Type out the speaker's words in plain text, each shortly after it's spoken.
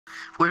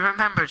We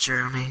remember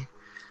Jeremy,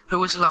 who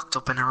was locked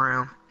up in a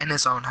room in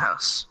his own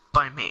house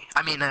by me.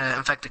 I mean,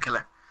 infected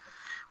killer.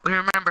 We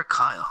remember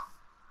Kyle.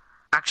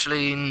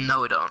 Actually,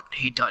 no we don't.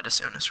 He died as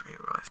soon as we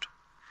arrived.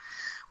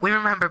 We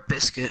remember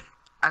Biscuit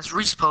as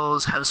Reese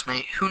Paul's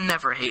housemate who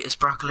never ate his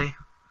broccoli.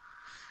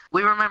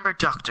 We remember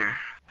Doctor,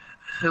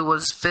 who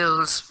was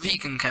Phil's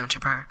vegan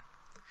counterpart.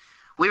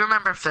 We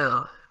remember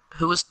Phil,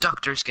 who was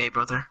Doctor's gay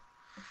brother.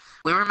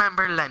 We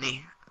remember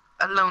Lenny,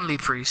 a lonely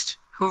priest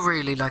who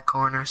really liked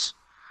corners.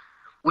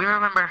 We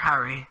remember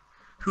Harry,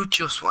 who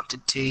just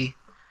wanted tea.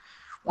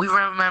 We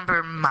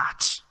remember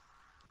Matt,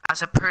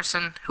 as a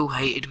person who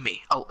hated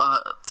me.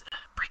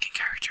 Breaking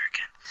character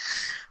again.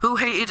 Who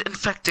hated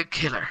Infected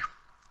Killer,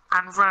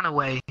 and ran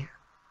away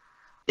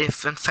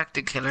if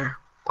Infected Killer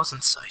was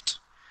in sight.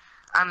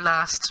 And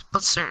last,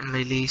 but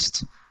certainly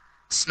least,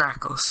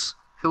 Snarkles,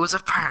 who was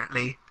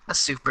apparently a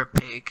super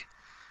pig.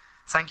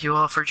 Thank you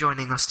all for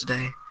joining us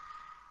today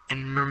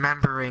in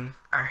remembering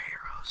our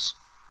heroes.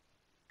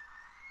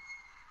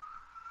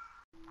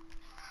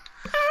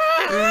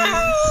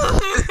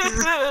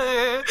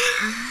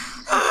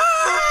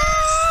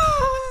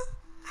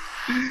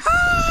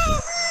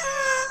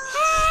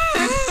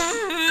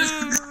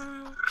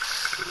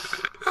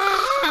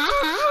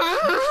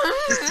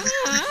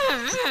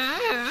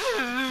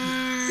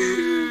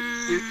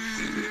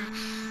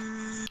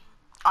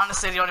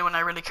 Honestly, the only one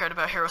I really cared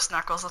about, Hero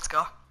Snarkles. Let's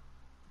go.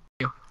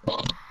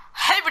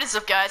 Hey, what is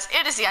up, guys?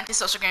 It is the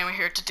Antisocial Gamer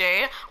here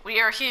today. We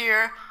are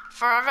here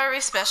for a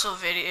very special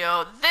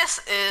video.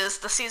 This is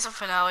the season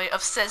finale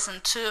of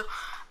Season 2.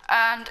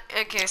 And,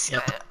 okay,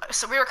 so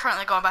we are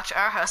currently going back to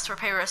our house to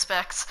pay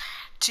respects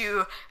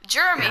to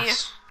Jeremy,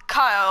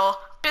 Kyle,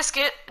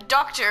 Biscuit,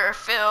 Dr.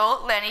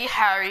 Phil, Lenny,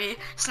 Harry,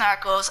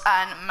 Snarkles,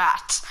 and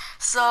Matt.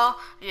 So,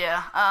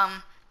 yeah,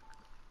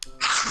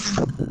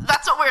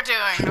 that's what we're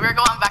doing. We're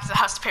going back to the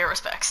house to pay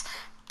respects.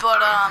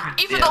 But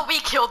even though we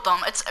killed them,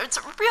 it's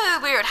really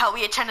weird how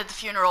we attended the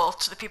funeral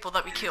to the people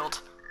that we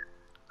killed.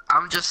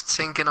 I'm just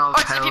thinking of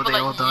how they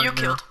all died. You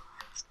killed.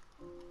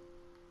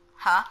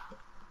 Huh?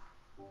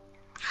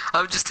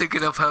 I'm just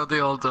thinking of how they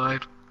all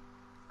died.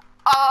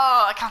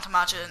 Oh, I can't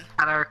imagine.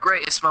 And our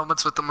greatest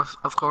moments with them,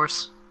 of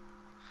course.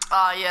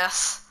 Ah,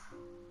 yes.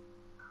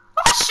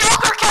 Oh,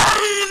 sugar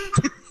cane!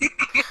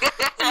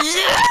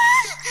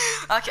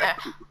 Yeah! Okay.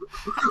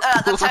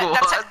 That's it.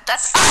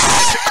 That's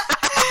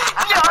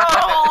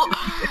no!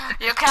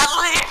 You can't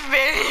leave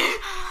me!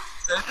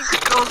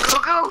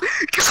 Go!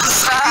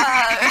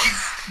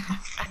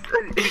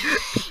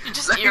 You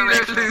just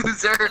irritated me.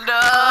 Loser.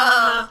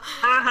 No!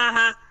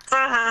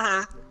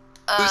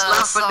 Who's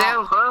laughing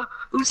now, huh?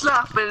 Who's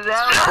laughing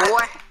now,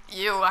 boy?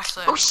 You,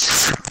 actually. Oh, shit.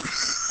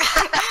 Who's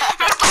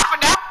laughing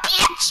now,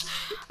 bitch?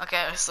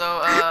 Okay,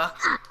 so,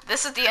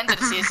 this is the end of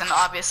the season,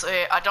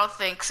 obviously. I don't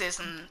think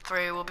Season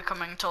 3 will be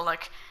coming until,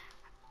 like,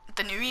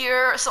 the new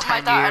year or something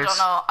like that. Years. I don't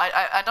know.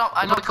 I don't.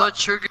 Oh my god,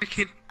 Sugar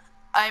Kid.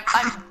 I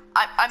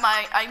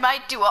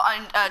might do it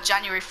on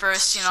January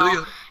 1st.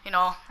 You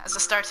know, as the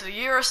start of the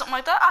year or something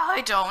like that.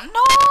 I don't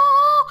know.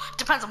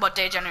 Depends on what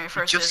day January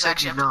 1st is.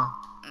 Actually,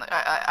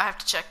 I have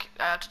to check.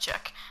 I have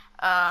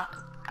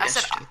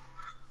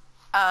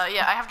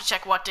to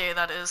check what day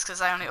that is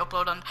because I only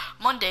upload on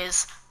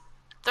Mondays,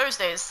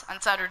 Thursdays,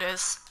 and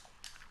Saturdays.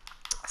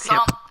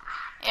 So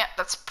yeah,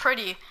 that's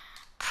pretty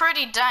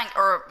dang,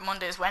 or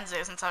Mondays,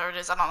 Wednesdays, and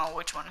Saturdays. I don't know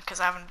which one because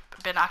I haven't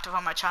been active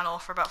on my channel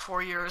for about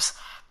 4 years.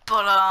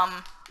 But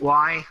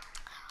why?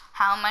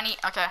 How many?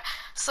 Okay,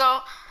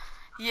 so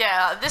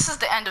yeah, this is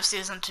the end of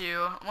Season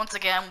 2. Once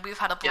again, we've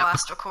had a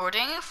blast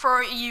recording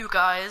for you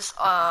guys.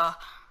 Man,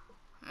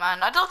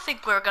 I don't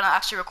think we're gonna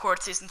actually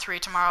record Season 3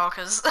 tomorrow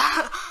because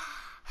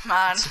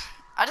man,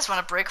 I just want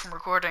a break from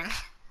recording.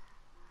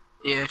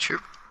 Yeah,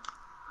 true.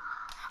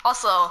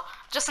 Also,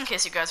 just in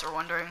case you guys were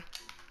wondering,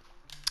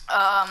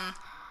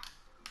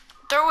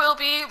 there will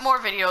be more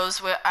videos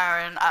with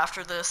Aaron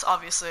after this,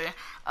 obviously.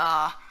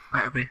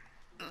 Where be?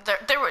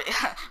 There were.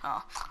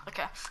 Oh,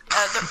 okay.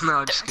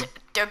 No, just kidding.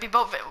 There'll be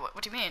both.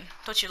 What do you mean?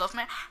 Don't you love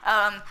me?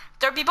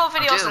 There'll be both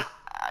videos.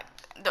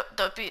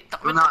 There'll be.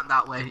 Well, not in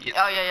that way.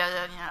 Oh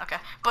yeah. Okay,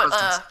 but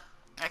cousins.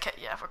 Okay,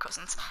 yeah, we're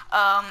cousins.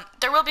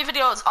 There will be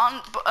videos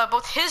on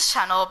both his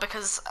channel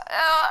because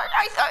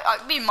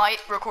we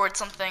might record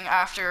something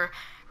after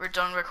we're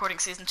done recording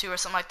Season 2 or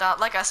something like that.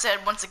 Like I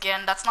said, once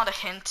again, that's not a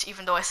hint,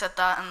 even though I said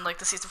that in like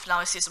the season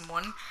finale, Season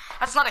 1.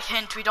 That's not a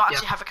hint. We don't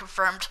actually have it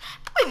confirmed,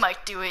 but we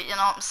might do it. You know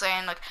what I'm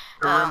saying? Like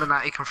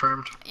Illuminati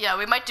confirmed. Yeah,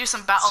 we might do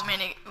some battle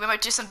mini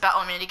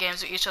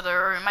games with each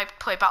other, or we might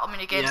play battle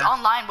mini games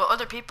online with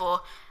other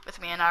people, with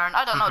me and Aaron.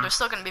 I don't know. There's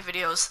still gonna be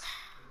videos,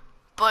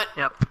 but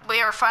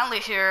we are finally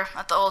here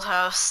at the old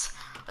house.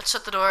 Let's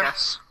shut the door.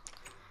 Yes.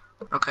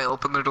 Okay,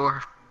 open the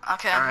door.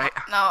 Okay. Alright.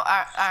 No,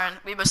 Aaron,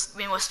 we must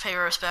pay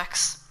our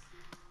respects.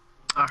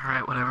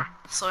 Alright, whatever.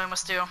 So we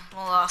must do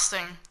one last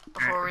thing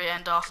before we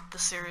end off the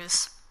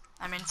series.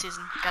 I mean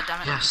season. God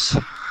damn it. Yes.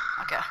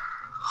 Okay.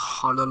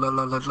 Alright.